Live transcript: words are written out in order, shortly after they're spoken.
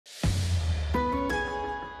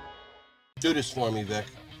Do this for me, Vic.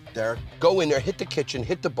 Derrick, go in there, hit the kitchen,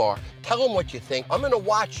 hit the bar, tell them what you think. I'm gonna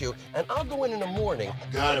watch you, and I'll go in the morning.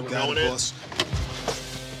 Got it, got it, boss.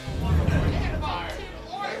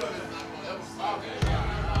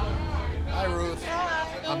 Hi, Ruth.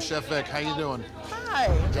 I'm Chef Vic. How you doing? Hi.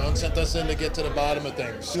 John sent us in to get to the bottom of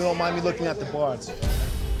things. You don't mind me looking at the boards?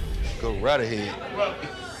 Go right ahead.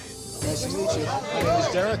 Nice to meet you. My name is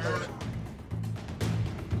Derrick.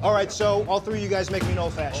 All right, so all three of you guys make me an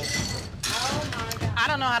old-fashioned. I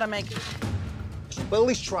don't know how to make it. But at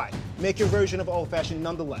least try. Make your version of old-fashioned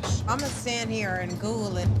nonetheless. I'm gonna stand here and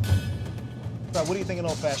Google it. Right, what do you think an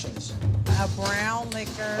old-fashioned is? A brown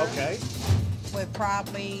liquor. Okay. With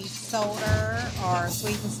probably soda or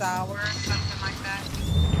sweet and sour, something like that.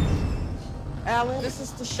 Alan, this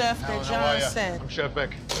is the chef that John sent. I'm Chef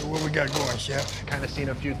Vic. So what we got going, Chef? Kind of seen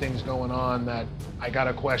a few things going on that I got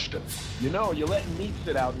a question. You know, you're letting meat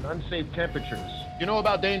sit out in unsafe temperatures. You know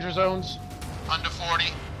about danger zones? Under 40,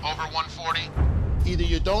 over 140? Either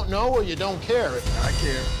you don't know or you don't care. I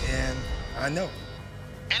care, and I know.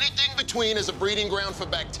 Anything between is a breeding ground for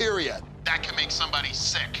bacteria. That can make somebody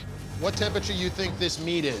sick. What temperature you think this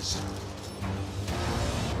meat is?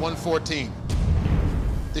 114.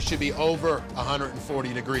 This should be over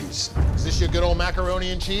 140 degrees. Is this your good old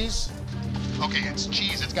macaroni and cheese? Okay, it's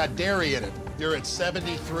cheese. It's got dairy in it. You're at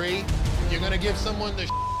 73. You're gonna give someone the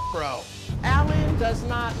bro. Alan does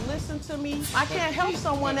not listen to me. I can't help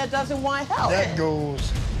someone that doesn't want help. That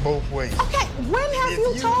goes both ways. Okay, when have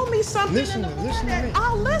you told me something listen in the to- listen to morning? me.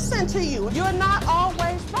 I'll listen to you. You're not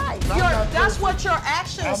always right. I'm not That's perfect. what your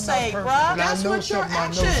actions I'm say, not bruh. perfect, but That's I know what your something, I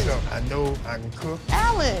know actions. something. I know I can cook.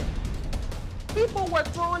 Alan, people were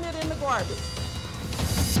throwing it in the garbage.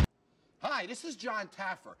 Hi, this is Jon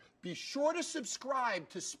Taffer. Be sure to subscribe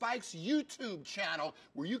to Spike's YouTube channel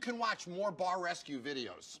where you can watch more bar rescue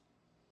videos.